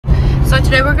So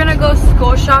today we're gonna go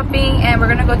school shopping and we're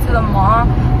gonna go to the mall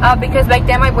because back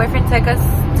then my boyfriend took us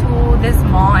to this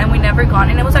mall and we never gone,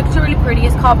 and it was actually really pretty.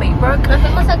 It's called Baybrook.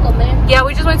 Yeah,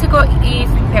 we just went to go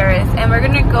eat in Paris, and we're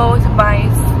gonna go to buy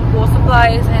school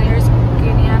supplies. And here's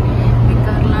Kenia and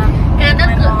Carla and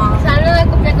my mom.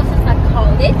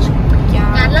 College. Yeah.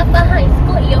 Carla para high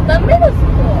school. Yo para middle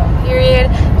school.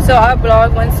 Period. So I'll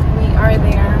vlog once we are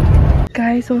there.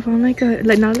 Guys, so I found like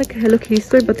not like a Hello Kitty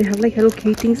store, but they have like Hello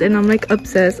Kitty things, and I'm like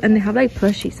obsessed. And they have like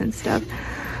plushies and stuff.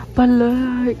 But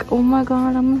look, oh my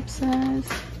god, I'm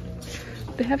obsessed.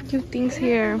 They have cute things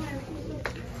here.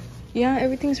 Yeah,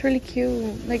 everything's really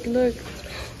cute. Like look,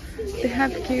 they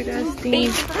have cute ass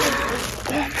things.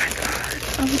 Oh my god,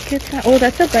 I would get that. Oh,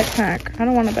 that's a backpack. I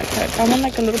don't want a backpack. I want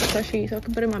like a little plushie so I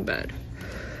can put it in my bed.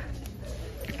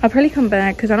 I'll probably come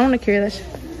back because I don't want to carry that shit.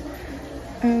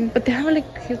 But they have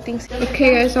like cute things.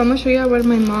 Okay guys, so I'm gonna show you what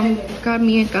my mom got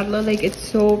me and Carla. Like it's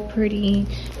so pretty,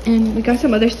 and we got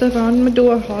some other stuff. I'm gonna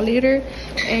do a haul later.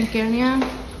 And Kenya,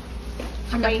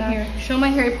 I'm right here. Show my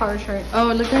Harry Potter shirt. oh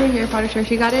look at her Harry Potter shirt.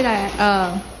 She got it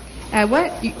at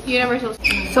what? Universal.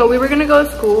 So we were gonna go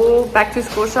to school, back to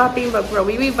school shopping, but bro,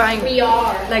 we be buying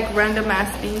like random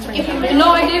ass things right now. No,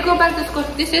 I didn't go back to school.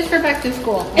 This is for back to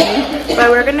school.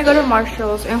 But we're gonna go to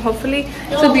Marshall's and hopefully,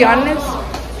 to be honest,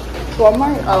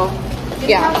 Walmart. Oh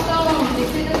yeah.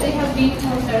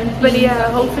 But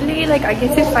yeah, hopefully like I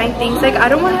get to find things. Like I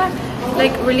don't wanna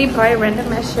like really buy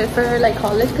random ass shit for like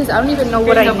college because I don't even know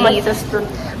what I need.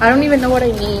 I don't even know what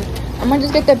I need. I'm gonna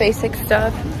just get the basic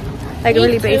stuff. Like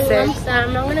really basic.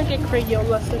 I'm not gonna get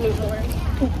Crayolas anymore.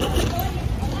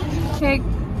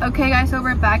 Okay guys, so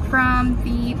we're back from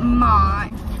the mall.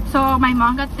 So my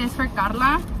mom got this for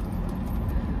Carla.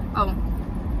 Oh,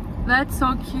 that's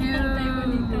so cute.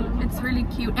 It's really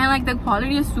cute, and like the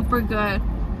quality is super good.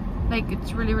 Like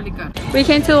it's really good. We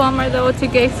came to Walmart though to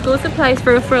get school supplies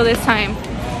for this time,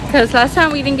 because last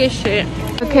time we didn't get shit.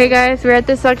 Okay guys, we're at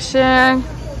this section.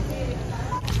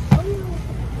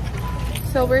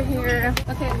 So we're here.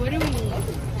 Okay, what do we need?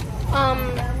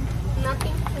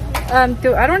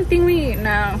 Nothing. I don't think we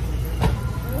know.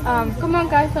 Come on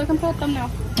guys, so I can put them now.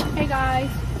 Hey guys.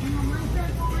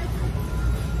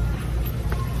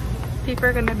 People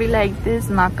are gonna be like, this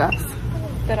knockoffs.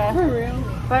 For real.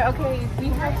 But okay, we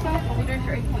have some folders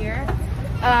right here.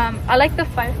 I like the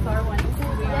 5-star ones.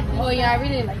 Oh yeah, I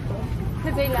really like those.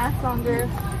 Because they last longer.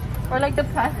 Or like the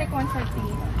plastic ones like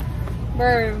these.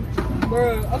 Bro.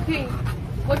 Okay.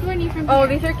 What do I need from Oh,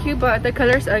 here? these are cute, but the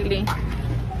color's ugly.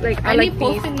 Like I like need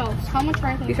these. Post-it notes. How much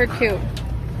are they? These are cute.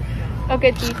 I'll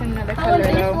get these in another How color is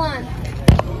this though. one?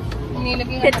 You need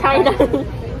looking It's at the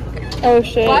Oh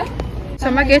shit. What? So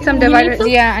I'm gonna get some You need dividers. some?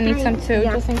 Yeah, I need some too,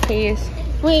 Yeah. just in case.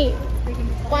 Wait.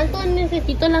 ¿Cuánto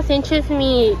necesito las hinchas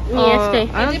mi este?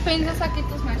 I don't- It depends on que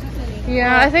tus manos se den.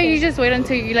 Yeah, I think you just wait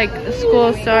until you like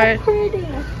school starts. Pretty.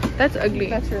 That's ugly.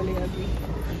 That's really ugly.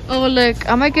 Oh look,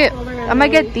 I might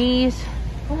get these.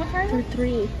 How much are they?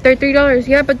 3. They're $3.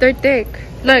 Yeah, but they're thick.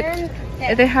 Look,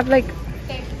 they have like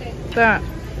that.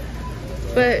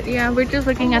 But yeah, we're just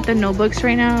looking at the notebooks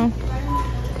right now.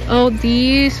 Oh,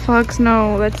 these fucks,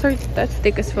 no, that's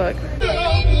thick as fuck.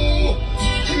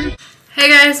 Hey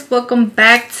guys, welcome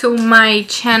back to my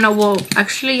channel. Well,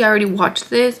 actually I already watched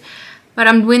this, but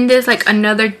I'm doing this like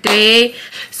another day.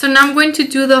 So now I'm going to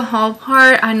do the haul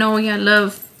part. I know you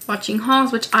love watching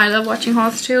hauls, which I love watching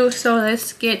hauls too. So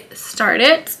let's get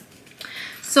started.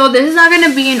 So this is not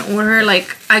gonna be in order.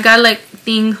 Like I got like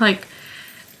things like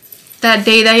that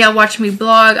day that y'all watched me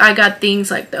vlog. I got things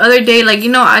like the other day, like, you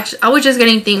know, I was just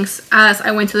getting things as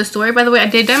I went to the store. By the way, I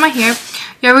did dye my hair.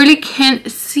 Y'all really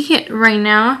can't see it right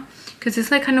now because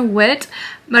it's like kind of wet,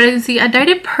 but as you can see, I dyed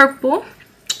it purple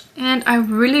and I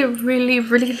really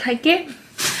like it.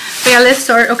 But yeah, let's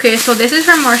start. Okay, so this is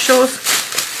from Marshall's.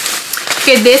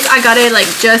 Okay, this I got it like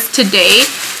just today,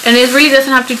 and it really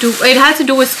doesn't have to do, it has to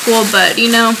do with school, but you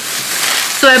know.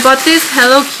 So I bought this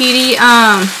Hello Kitty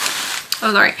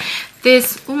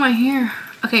oh my hair.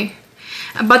 Okay,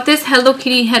 I bought this Hello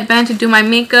Kitty headband to do my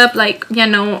makeup. Like, you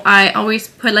know, I always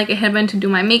put like a headband to do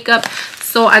my makeup,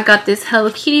 so I got this Hello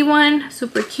Kitty one,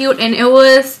 super cute, and it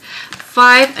was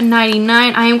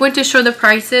 $5.99. I am going to show the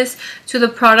prices to the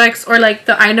products or like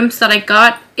the items that I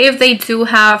got, if they do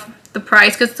have the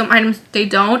price, because some items they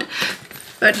don't.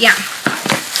 But yeah,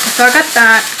 so I got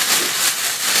that.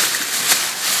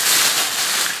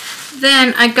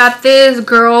 Then I got this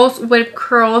Girls with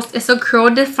Curls. It's a curl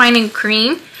defining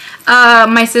cream.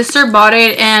 My sister bought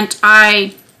it and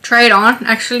I tried it on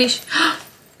actually.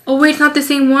 Oh wait, it's not the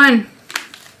same one.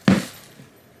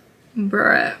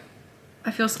 Bruh,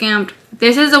 I feel scammed.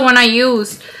 This is the one I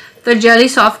used. the jelly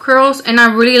soft curls, and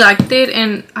I really liked it,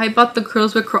 and I bought the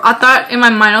curls with curl. I thought in my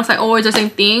mind I was like, oh, it's the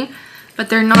same thing, but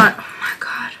they're not. Oh my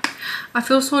god, I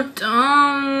feel so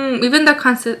dumb. Even the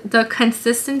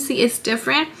consistency is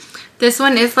different. This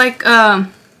one is like what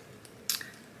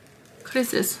is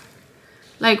this,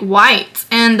 like white,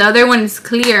 and the other one is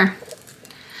clear.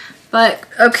 But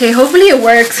okay, hopefully it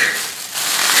works.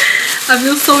 I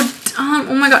feel so dumb.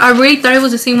 Oh my god, I really thought it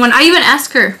was the same one. I even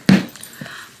asked her.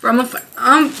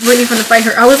 I'm really gonna fight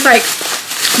her. I was like,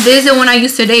 this is the one I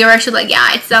used today, or actually like,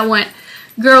 yeah, it's that one.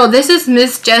 Girl, this is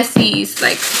Miss Jessie's.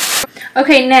 Like,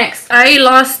 okay, next, I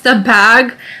lost the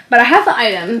bag, but I have the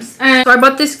items. And so I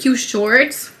bought this cute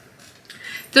shorts.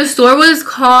 The store was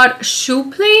called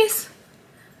Shoe Place.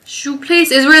 Shoe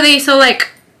Place is where they sell like,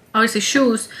 obviously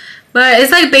shoes, but it's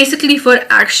like basically Foot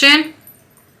Action.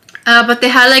 But they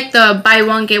had like the buy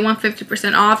one get one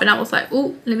 50% off, and I was like,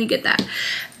 oh, let me get that.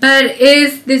 But it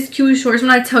is this cute shorts. When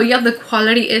I tell you, the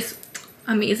quality is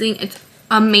amazing. It's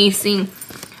amazing.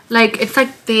 Like, it's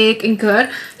like thick and good.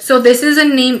 So this is the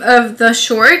name of the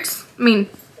shorts. I mean,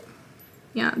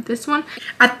 yeah, this one.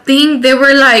 I think they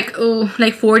were like, oh,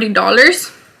 like $40.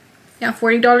 Yeah,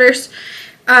 $40.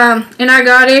 And I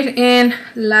got it in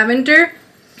lavender.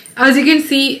 As you can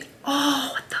see,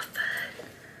 oh, what the fuck?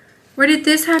 Where did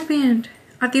this happen?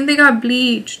 I think they got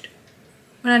bleached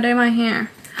when I dyed my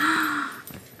hair.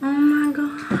 Oh my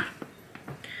god.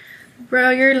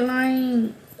 Bro, you're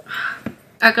lying.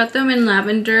 I got them in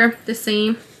lavender, the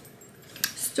same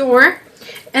store.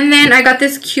 And then I got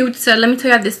this cute set. Let me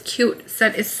tell you, this cute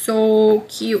set is so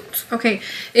cute. Okay,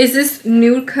 is this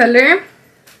nude color.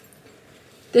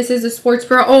 This is a sports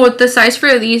bra. Oh, the size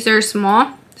for these are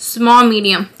small,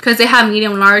 medium, because they have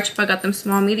medium large, but I got them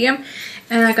small, medium.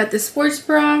 And I got this sports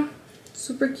bra,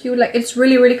 super cute. Like, it's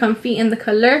really comfy in the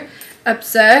color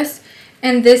Obsessed.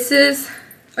 And this is,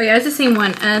 oh yeah, it's the same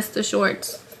one as the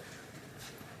shorts.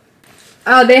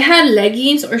 They had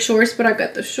leggings or shorts, but I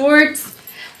got the shorts.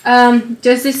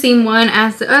 Just the same one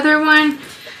as the other one.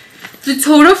 The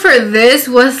total for this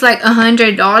was like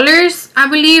 $100, I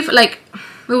believe. Like,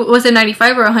 was it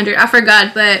 95 or 100? I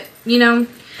forgot, but you know.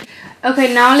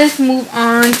 Okay, now let's move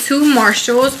on to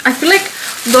Marshalls. I feel like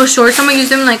those shorts, I'm gonna use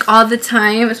them like all the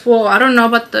time. Well, I don't know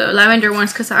about the lavender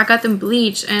ones because I got them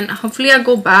bleached, and hopefully I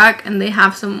go back and they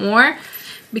have some more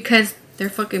because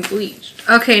they're fucking bleached.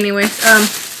 Okay, anyways,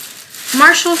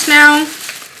 Marshalls now.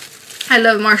 I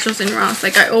love Marshalls and Ross.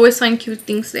 Like, I always find cute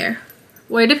things there.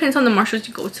 Well, it depends on the Marshalls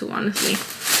you go to, honestly.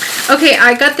 Okay,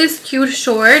 I got this cute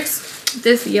shorts.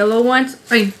 This yellow ones.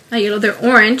 Wait, not yellow, they're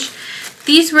orange.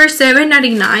 These were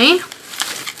 $7.99.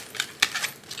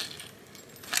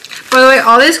 By the way,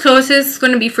 all this clothes is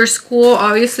going to be for school,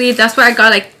 obviously. That's why I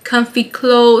got like comfy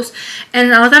clothes. And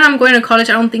now that I'm going to college,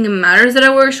 I don't think it matters that I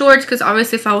wear shorts, because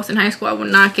obviously if I was in high school, I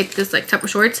would not get this like type of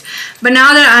shorts. But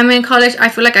now that I'm in college, I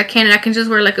feel like I can. And I can just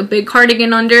wear like a big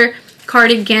cardigan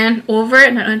over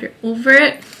it, not under, over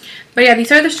it. But yeah,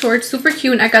 these are the shorts, super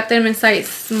cute. I got them in size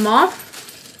small.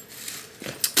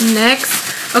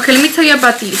 Next, okay, let me tell you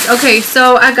about these. Okay,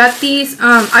 so I got these.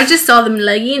 I just saw them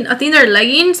leggings. I think they're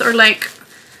leggings or like,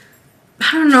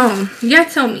 I don't know. Yeah,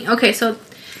 tell me. Okay, so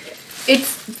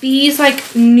it's these like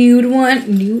nude. I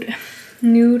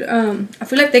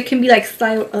feel like they can be like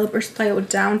styled up or styled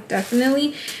down,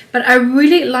 definitely. But I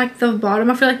really like the bottom.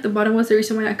 I feel like the bottom was the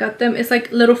reason why I got them. It's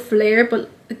like little flare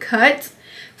but cut,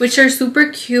 which are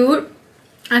super cute.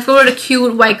 I feel like a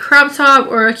cute white crop top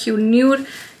or a cute nude.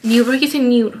 What do you say,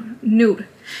 nude?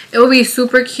 It will be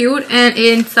super cute and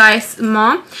in size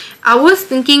small. I was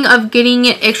thinking of getting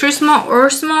it extra small or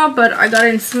small, but I got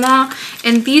it in small,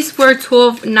 and these were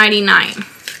 $12.99.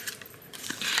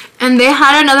 And they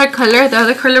had another color. The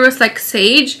other color was like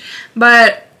sage,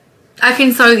 but I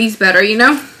can sell these better, you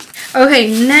know. Okay,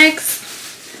 next,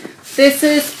 this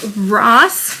is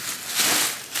Ross.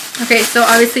 Okay, so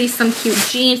obviously some cute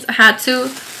jeans. I had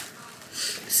to.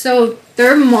 So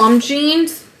they're mom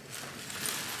jeans.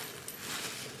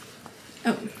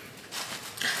 Oh,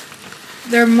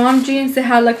 they're mom jeans. They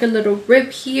had like a little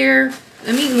rip here.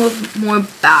 Let me move more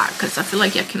back because I feel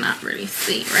like you cannot really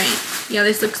see, right? Yeah,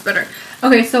 this looks better.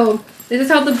 Okay, so this is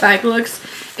how the back looks.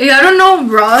 If I don't know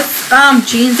Ross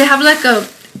jeans, they have like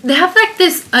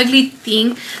this ugly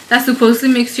thing that supposedly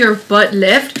makes your butt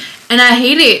lift, and I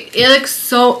hate it. It looks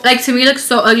so, like, to me it looks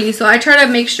so ugly. So I try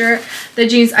to make sure the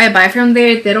jeans I buy from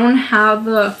there, they don't have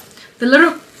the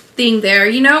little thing there,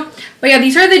 you know. But yeah,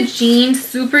 these are the jeans,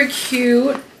 super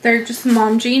cute. They're just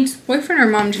mom jeans, boyfriend or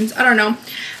mom jeans, I don't know.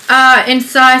 In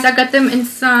size, I got them in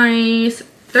size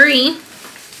 3.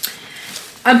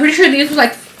 I'm pretty sure these were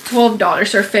like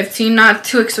 $12 or $15, not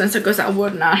too expensive because I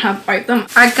would not have bought them.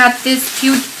 I got this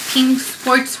cute pink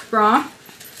sports bra.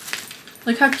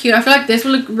 Look how cute. I feel like this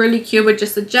would look really cute with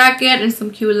just a jacket and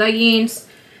some cute leggings.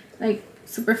 Like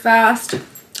super fast.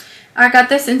 I got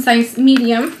this in size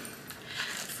medium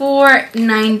for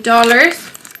 $9.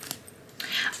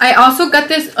 I also got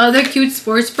this other cute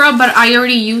sports bra, but I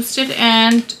already used it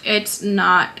and it's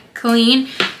not clean.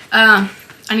 I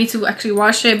need to actually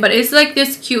wash it, but it's like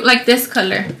this cute, like this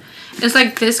color. It's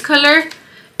like this color.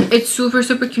 It's super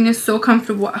cute. It's so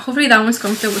comfortable. Hopefully that one's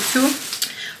comfortable too.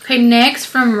 Okay, next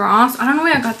from Ross. I don't know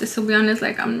where I got this, to be honest.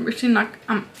 Like I'm not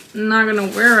gonna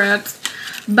wear it,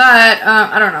 but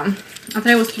I don't know. I thought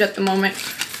it was cute at the moment.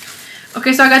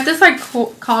 Okay, so I got this like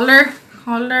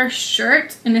collar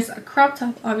shirt, and it's a crop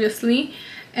top obviously,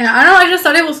 and I don't know, I just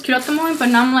thought it was cute at the moment, but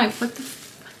now I'm like, what the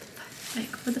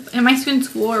am I still in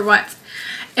school or what?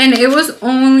 And it was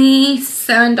only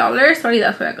 $7. Probably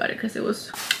that's why I got it, because it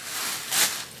was,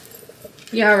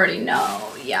 you already know.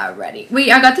 Yeah, already.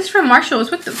 Wait, I got this from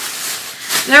Marshalls. What the,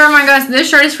 never mind guys, this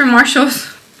shirt is from Marshalls.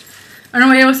 I don't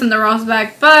know why it was in the Ross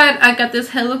bag, but I got this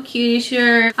Hello Kitty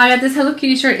shirt.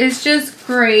 It's just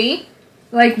gray,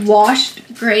 like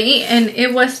washed gray, and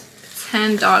it was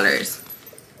 $10.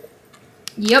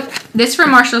 Yep, this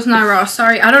from Marshalls, not Ross.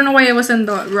 Sorry, I don't know why it was in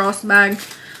the Ross bag.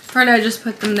 Probably I just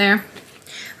put them there.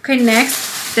 Okay,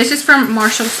 next, this is from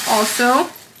Marshalls also.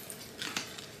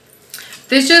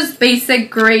 This just basic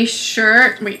gray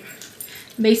shirt. Wait,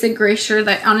 basic gray shirt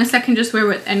that honestly I can just wear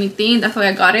with anything. That's why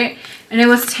I got it, and it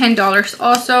was $10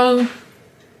 also.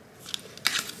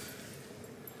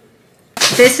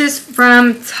 This is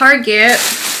from Target.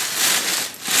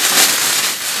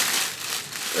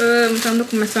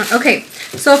 Okay,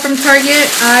 so from Target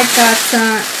I got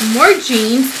some more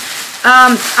jeans.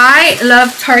 I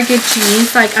love Target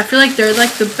jeans. Like I feel like they're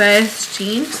like the best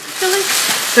jeans. I feel like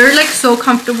they're like so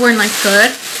comfortable and like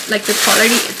good. Like the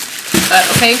quality is good.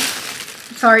 Okay,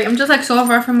 sorry, I'm just like so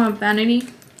far from my vanity.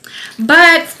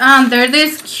 But they're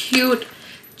this cute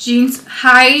jeans,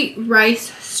 high rise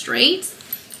straight.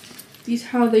 These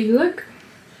how they look.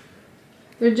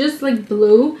 They're just like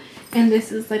blue, and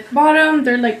this is like bottom.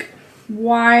 They're like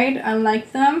wide. I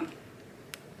like them.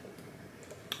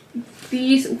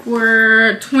 These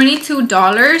were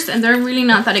 $22, and they're really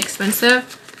not that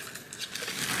expensive.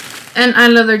 And I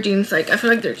love their jeans. Like I feel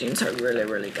like their jeans are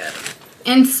really good.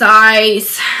 In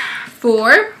size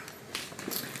 4,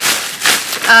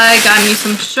 I got me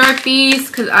some Sharpies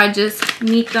because I just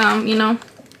need them, you know.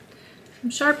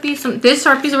 Some Sharpies. These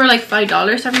Sharpies were like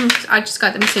 $5. I just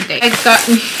got them today. I got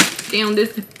me damn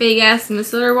this big ass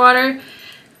micellar water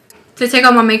to take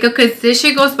out my makeup, because this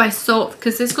shit goes by so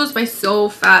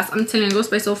fast. I'm telling you, it goes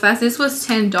by so fast. This was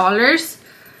 $10.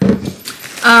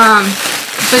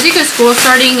 Especially because school's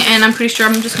starting, and I'm pretty sure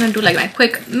I'm just gonna do like my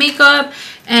quick makeup,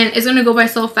 and it's gonna go by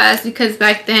so fast, because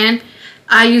back then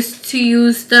I used to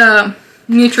use the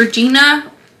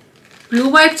Neutrogena blue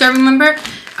wipes. I remember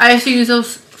I used to use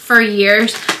those for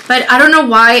years, but I don't know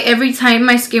why every time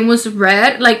my skin was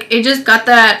red, like it just got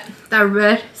that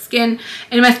red skin,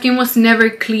 and my skin was never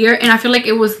clear, and I feel like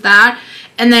it was that.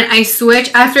 And then I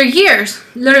switched after years,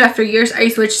 literally after years, I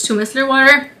switched to micellar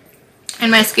water,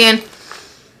 and my skin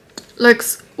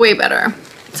looks way better.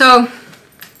 So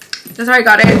that's why I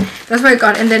got it.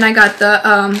 And then I got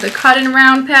the cotton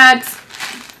round pads.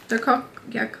 They're called,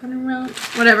 yeah, cotton round,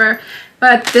 whatever.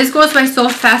 But this goes by so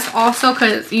fast also,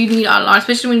 because you need a lot,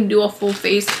 especially when you do a full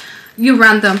face. You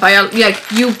run them by like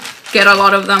you get a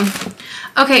lot of them.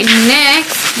 Okay,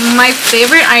 next, my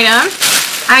favorite item,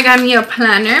 I got me a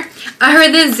planner. I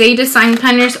heard the Zay Design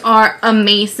planners are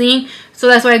amazing, so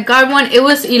that's why I got one. It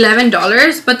was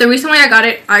 $11, but the reason why I got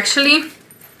it actually,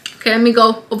 okay, let me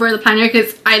go over the planner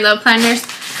because I love planners.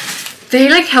 They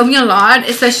like help me a lot,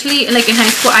 especially like in high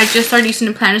school. I just started using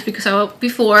the planners because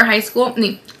before my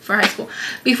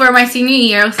senior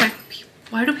year, I was like,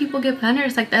 why do people get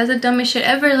planners? Like that's the dumbest shit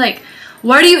ever. Like,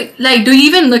 why do you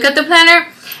even look at the planner?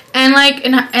 And like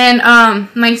in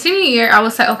my senior year, I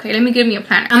was like, okay, let me get me a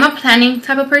planner. I'm a planning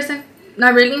type of person.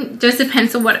 Not really, just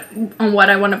depends on what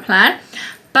I want to plan.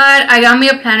 But I got me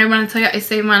a planner. When I tell you, it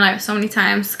saved my life so many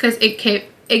times, because it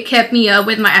kept me up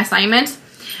with my assignments.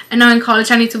 And now in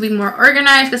college I need to be more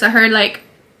organized, because I heard like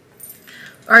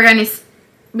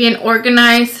being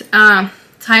organized,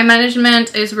 time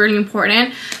management is really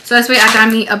important. So that's why I got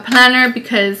me a planner,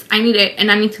 because I need it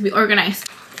and I need to be organized.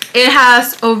 It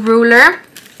has a ruler,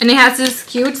 and it has these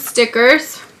cute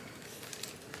stickers.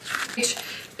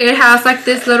 It has like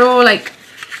this little like,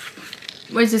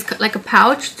 what is this, like a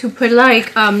pouch to put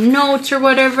like notes or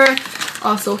whatever.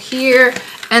 Also here,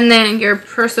 and then your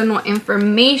personal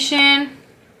information.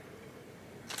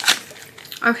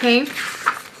 Okay,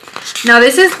 Now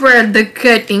this is where the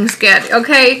good things get.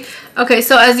 Okay,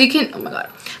 so as you can, oh my god,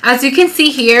 as you can see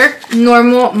here,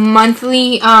 normal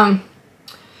monthly,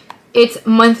 it's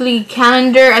monthly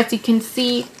calendar, as you can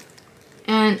see.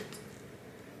 And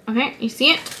okay, you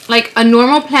see it, like a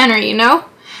normal planner, you know.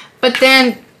 But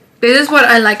then this is what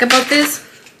I like about this,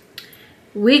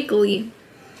 weekly.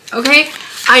 Okay,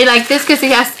 I like this because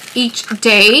it has each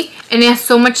day and it has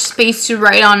so much space to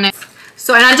write on it.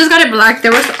 So, and I just got it black.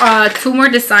 There was 2 more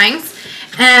designs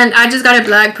and I just got it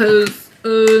black because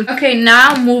okay,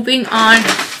 now moving on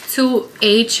to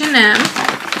H&M.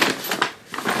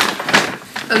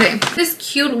 Okay, this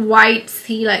cute white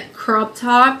tee, like crop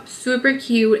top, super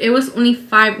cute. It was only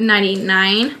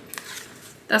 $5.99.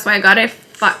 That's why I got it.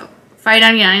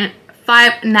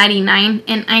 $5.99,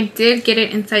 and I did get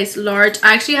it in size large.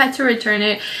 I actually had to return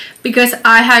it because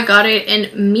I had got it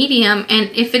in medium and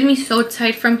it fit me so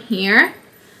tight from here,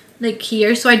 like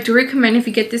here. So I do recommend, if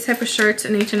you get this type of shirts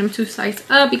in H&M, to size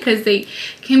up because they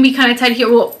can be kind of tight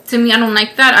here. Well, to me, I don't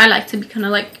like that. I like to be kind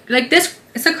of like this.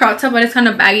 It's a crop top, but it's kind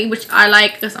of baggy, which I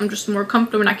like because I'm just more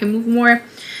comfortable and I can move more.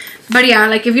 But yeah,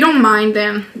 like if you don't mind,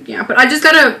 then yeah. But I just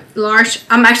got a large.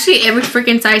 I'm actually every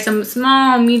freaking size. I'm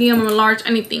small, medium, I'm a large,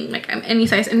 anything. Like I'm any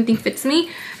size, anything fits me.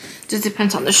 Just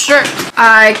depends on the shirt.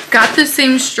 I got the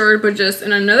same shirt but just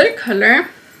in another color,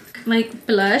 like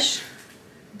blush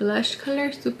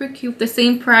color, super cute. The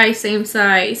same price, same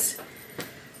size.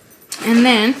 And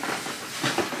then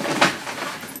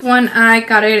one, I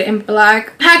got it in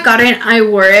black. I got it, I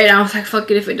wore it, and I was like, fuck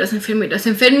it, if it doesn't fit me, it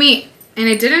doesn't fit me. And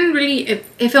it didn't really,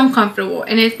 it felt uncomfortable.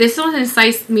 And this was in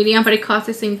size medium, but it cost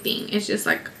the same thing. It's just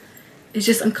like, it's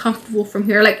just uncomfortable from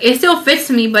here. Like it still fits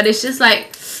me, but it's just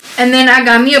like. And then I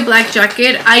got me a black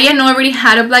jacket. I know I already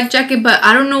had a black jacket, but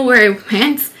I don't know where it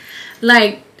went.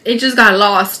 Like it just got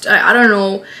lost. I don't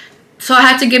know. So I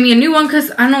had to get me a new one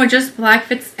because I don't know, just black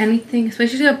fits anything,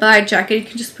 especially a black jacket. You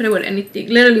can just put it with anything,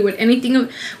 literally with anything,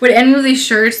 with any of these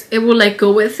shirts, it will like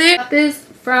go with it. Got this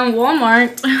from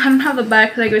Walmart. I don't have the bag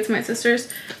because I gave it to my sisters.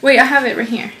 Wait, I have it right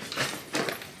here.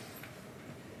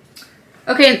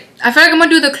 Okay, I feel like I'm gonna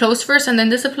do the clothes first and then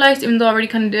the supplies, even though I already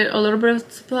kind of did a little bit of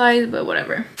supplies, but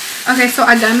whatever. Okay, so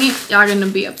I got me, y'all gonna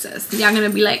be obsessed. Y'all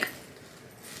gonna be like,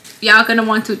 y'all gonna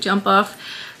want to jump off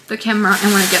the camera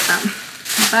and want to get them.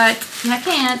 But I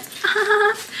can't.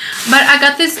 But I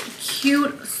got this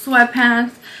cute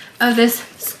sweatpants of this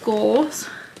Skulls.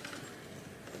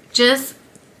 Just,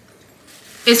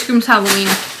 it screams Halloween.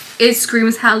 It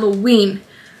screams Halloween.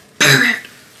 When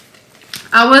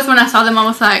I saw them, I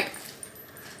was like,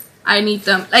 I need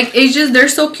them. Like it's just, they're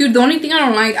so cute. The only thing I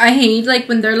don't like, I hate like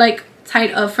when they're like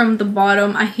tied up from the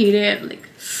bottom. I hate it. Like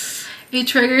it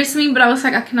triggers me, but I was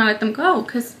like, I cannot let them go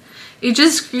because it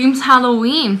just screams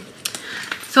Halloween.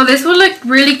 So this would look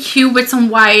really cute with some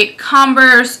white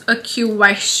Converse, a cute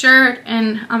white shirt,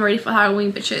 and I'm ready for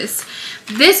Halloween, bitches.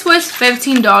 This was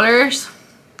 $15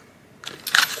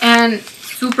 and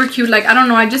super cute. Like I don't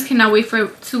know, I just cannot wait for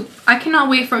it to, I cannot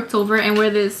wait for October and wear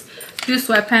this cute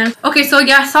sweatpants. Okay, so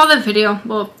yeah, I saw the video.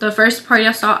 Well, the first part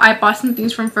I saw, I bought some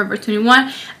things from Forever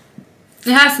 21.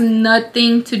 It has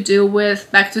nothing to do with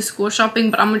back to school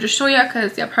shopping, but I'm gonna just show you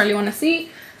because y'all probably want to see.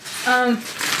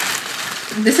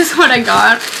 This is what I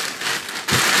got.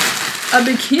 A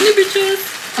bikini, bitches.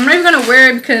 I'm not even gonna wear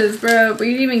it because, bro, we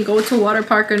didn't even go to water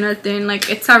park or nothing. Like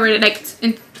it's already like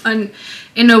in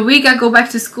a week I go back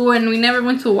to school and we never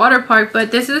went to a water park.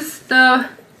 But this is the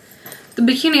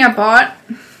bikini I bought,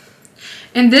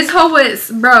 and this haul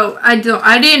was, bro, I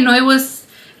didn't know it was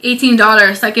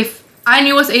 $18. Like if I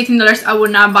knew it was $18, I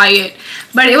would not buy it.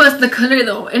 But it was the color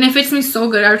though, and it fits me so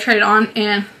good. I tried it on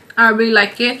and I really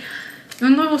like it.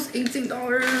 Even though it was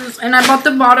 $18, and I bought the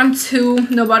bottom too.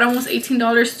 The bottom was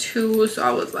 $18 too, so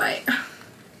I was like,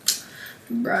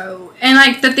 bro. And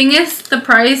like the thing is, the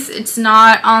price, it's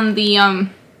not on the I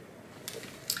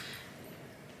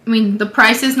mean the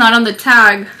price is not on the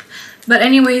tag. But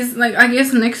anyways, like I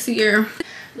guess next year.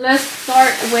 Let's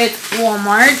start with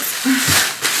Walmart.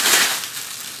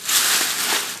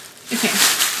 Okay.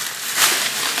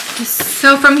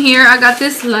 So from here I got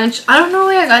this lunch. I don't know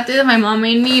where I got this, my mom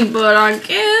made me, but I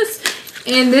guess.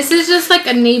 And this is just like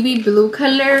a navy blue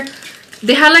color.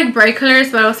 They had like bright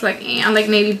colors, but I was like, I like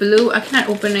navy blue. I cannot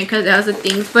open it because it has the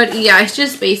things, but yeah, it's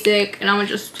just basic and I'm gonna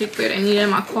just take it. I need it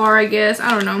in my car, I guess. I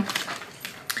don't know.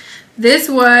 This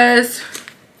was,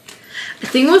 I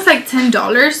think it was like $10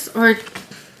 or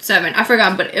 $7, I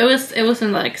forgot, but it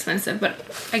wasn't that expensive. But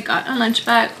I got a lunch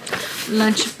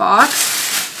box.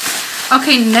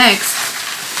 Okay, next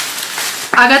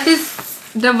I got these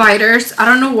dividers. I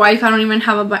don't know why, if I don't even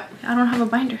have a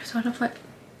binder, so I don't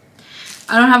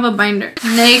have a binder.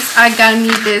 Next I got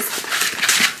me this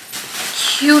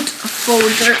cute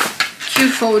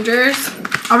folders.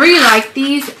 I really like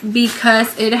these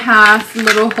because it has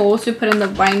little holes to put in the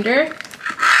binder,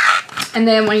 and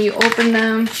then when you open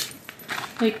them,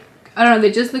 like, I don't know,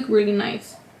 they just look really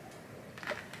nice.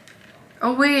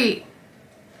 Oh wait,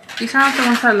 these are not the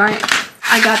ones I like.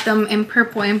 I got them in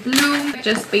purple and blue,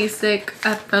 just basic,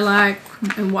 black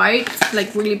and white,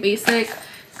 like really basic,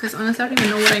 because honestly I don't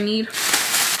even know what I need.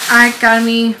 I don't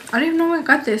even know I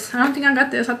got this. I don't think I got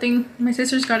this. I think my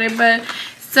sisters got it, but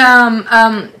some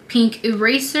pink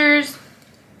erasers.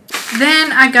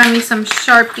 Then I got me some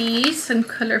Sharpies, some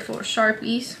colorful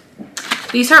Sharpies.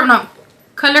 These are not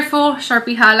colorful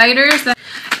Sharpie highlighters.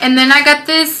 And then I got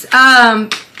this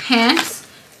pens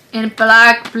in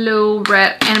black, blue,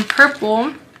 red, and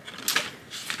purple.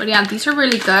 But yeah, these are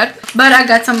really good. But I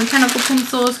got some mechanical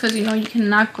pencils because you know you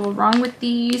cannot go wrong with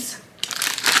these.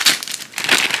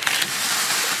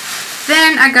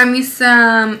 Then I got me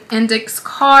some index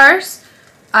cards.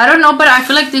 I don't know, but I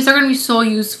feel like these are going to be so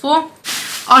useful.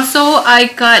 Also,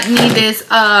 I got me this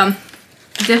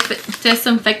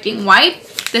disinfecting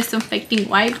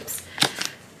wipes.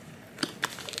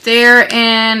 They're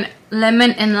in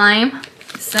lemon and lime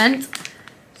scent.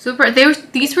 Super.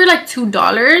 These were like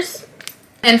 $2.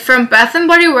 And from Bath and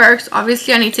Body Works,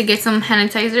 obviously I need to get some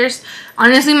hand sanitizers.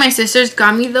 Honestly, my sisters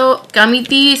got me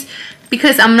these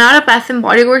because I'm not a Bath and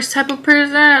Body Works type of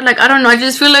person. Like, I don't know, I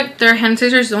just feel like their hand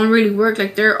sanitizers don't really work.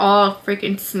 Like, they're all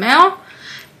freaking smell.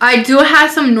 I do have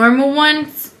some normal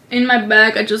ones in my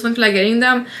bag. I just don't feel like getting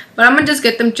them, but I'm gonna just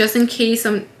get them just in case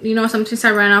sometimes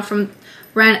I ran out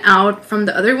from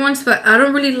the other ones. But I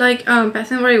don't really like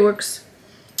Bath and Body Works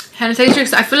hand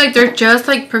sanitizers. I feel like they're just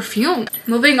like perfume.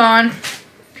 Moving on,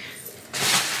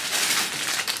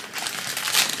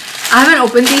 I haven't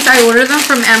opened these. I ordered them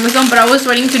from Amazon, but I was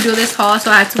waiting to do this haul, so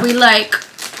I had to wait like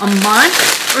a month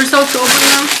or so to open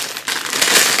them.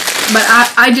 But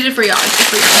I did it for y'all.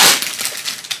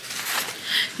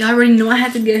 Y'all already know I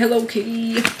had to get Hello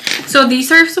Kitty. So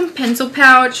these are some pencil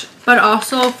pouch, but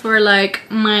also for like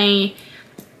my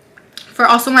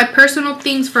personal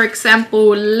things. For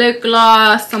example, lip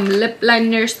gloss, some lip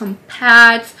liners, some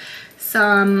pads,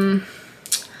 some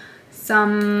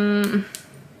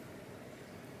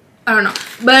I don't know,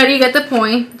 but you get the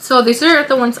point. So these are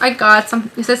the ones I got.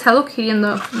 It says Hello Kitty in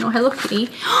the Hello Kitty.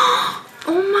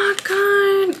 Oh my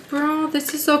god, bro,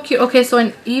 this is so cute. Okay, so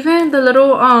and even the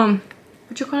little what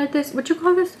you call this?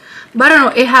 But I don't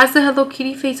know, it has the Hello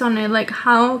Kitty face on it. Like,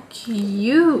 how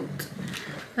cute.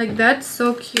 Like, that's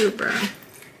so cute, bro.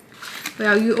 But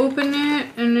yeah, you open it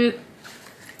and it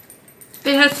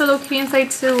has Hello Kitty inside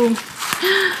too.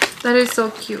 That is so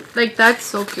cute. Like, that's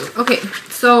so cute. Okay,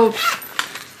 so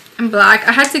black.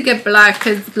 I had to get black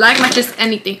because black matches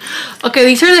anything. Okay,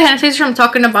 these are the hand sanitizers I'm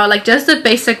talking about, like just the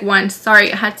basic ones.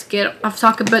 Sorry, I had to get off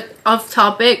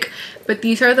topic, but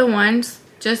these are the ones,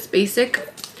 just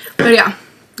basic. But yeah,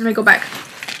 let me go back.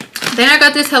 Then I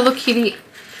got this Hello Kitty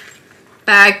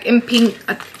bag in pink.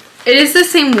 It is the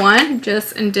same one,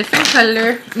 just in different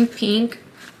color, in pink.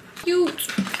 Cute.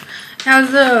 It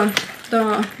has the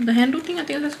handle thing, I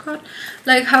think that's called.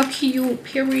 Like, how cute.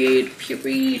 Period.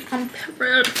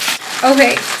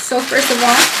 Okay, so first of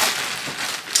all,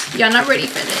 y'all not ready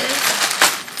for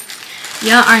this.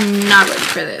 Y'all are not ready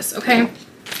for this, okay?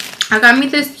 I got me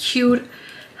this cute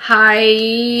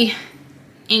high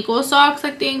ankle socks,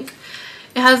 I think.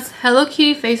 It has Hello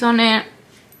Kitty face on it.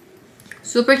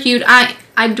 Super cute. I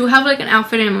do have like an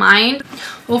outfit in mind.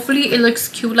 Hopefully it looks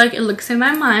cute like it looks in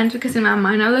my mind, because in my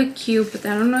mind I look cute, but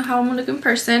I don't know how I'm gonna look in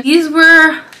person. These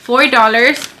were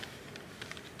 $4,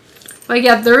 but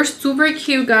yeah, they're super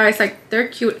cute, guys. Like, they're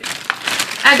cute.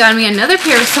 I got me another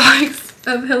pair of socks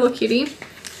of Hello Kitty.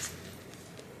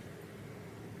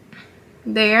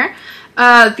 There.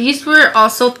 These were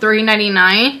also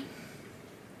 $3.99.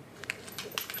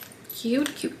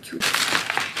 Cute.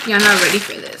 Y'all not ready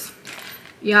for this.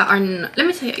 Y'all are not, let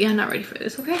me tell you, y'all not ready for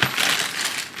this, okay?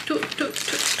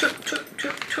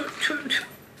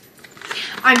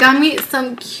 I got me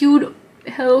some cute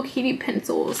Hello Kitty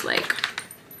pencils. Like,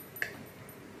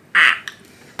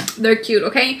 they're cute,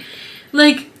 okay?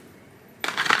 Like,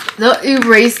 the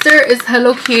eraser is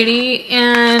Hello Kitty,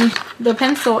 and the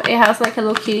pencil, it has like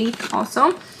Hello Kitty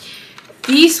also.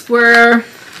 These were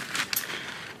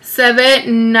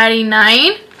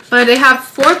 $7.99, but they have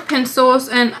 4 pencils,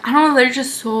 and I don't know, they're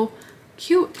just so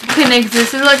cute. Okay, next,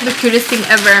 this is like the cutest thing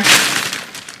ever.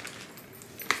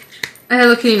 A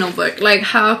Hello Kitty notebook. Like,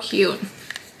 how cute. It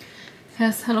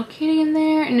has Hello Kitty in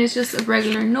there, and it's just a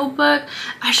regular notebook.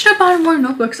 I should have bought more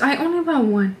notebooks. I only bought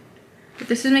 1, but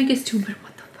this is making it 2. But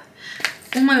what the fuck?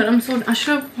 Oh my god, I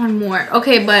should have bought more.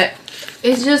 Okay, but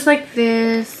It's just like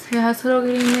this. It has Hello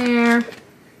Kitty in there.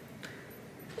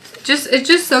 It's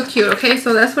just so cute. Okay,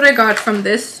 so that's what I got from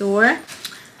this store.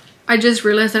 I just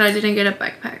realized that I didn't get a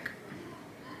backpack.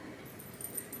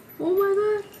 Oh my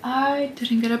god, I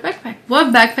didn't get a backpack.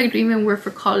 What backpack do you even wear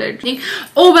for college?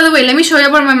 Oh, by the way, let me show you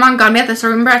what my mom got me at the store.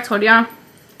 Remember I told you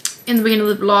in the beginning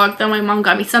of the vlog that my mom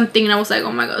got me something and I was like,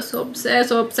 oh my god, so obsessed,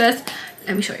 so obsessed.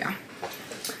 Let me show you.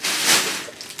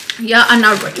 Yeah, I'm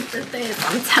not ready for this.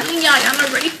 I'm telling y'all, I'm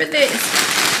not ready for this.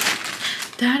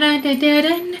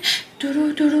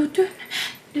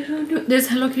 This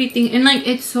Hello Kitty thing, and like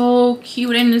it's so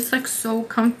cute and it's like so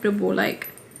comfortable, like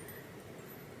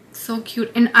so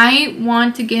cute. And I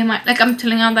want to get my, like I'm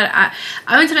telling y'all that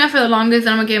I've been telling y'all for the longest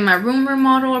that I'm gonna get my room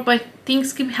remodeled, but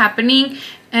things keep happening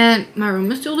and my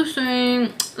room is still the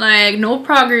same. Like no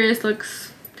progress.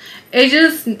 Looks, it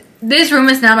just, this room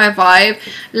is not my vibe.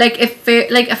 Like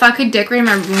if I could decorate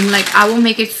my room, like I will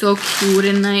make it so cute.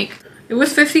 And like it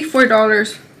was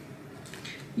 $54.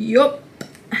 Yup.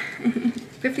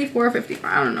 54 or 55,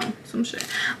 I don't know, some shit.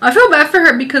 I feel bad for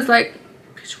her because like,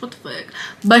 bitch, what the fuck.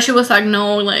 But she was like,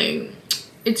 no, like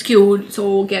it's cute, so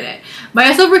we'll get it. But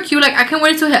it's super cute. Like I can't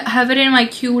wait to have it in my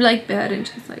cute like bed and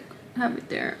just like have it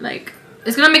there. Like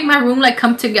it's gonna make my room like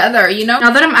come together, you know.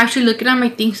 Now that I'm actually looking at my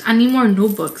things, I need more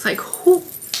notebooks. Like who,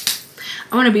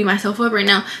 I want to beat myself up right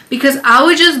now because I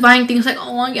was just buying things like,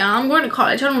 oh yeah, I'm going to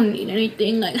college, I don't need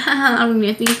anything, like haha, I don't need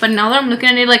anything. But now that I'm looking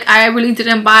at it, like I really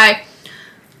didn't buy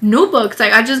notebooks.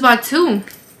 Like I just bought 2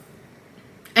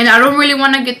 and I don't really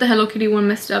want to get the Hello Kitty one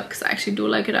messed up because I actually do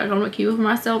like it. I don't want to keep it for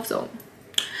myself, so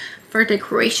for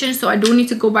decoration. So I do need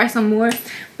to go buy some more.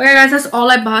 But yeah guys, that's all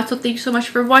I bought. So thank you so much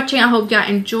for watching. I hope y'all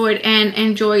enjoyed and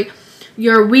enjoy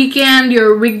your weekend,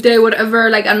 your weekday, whatever.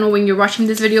 Like I don't know when you're watching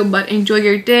this video, but enjoy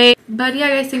your day. But yeah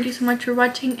guys, thank you so much for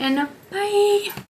watching and bye.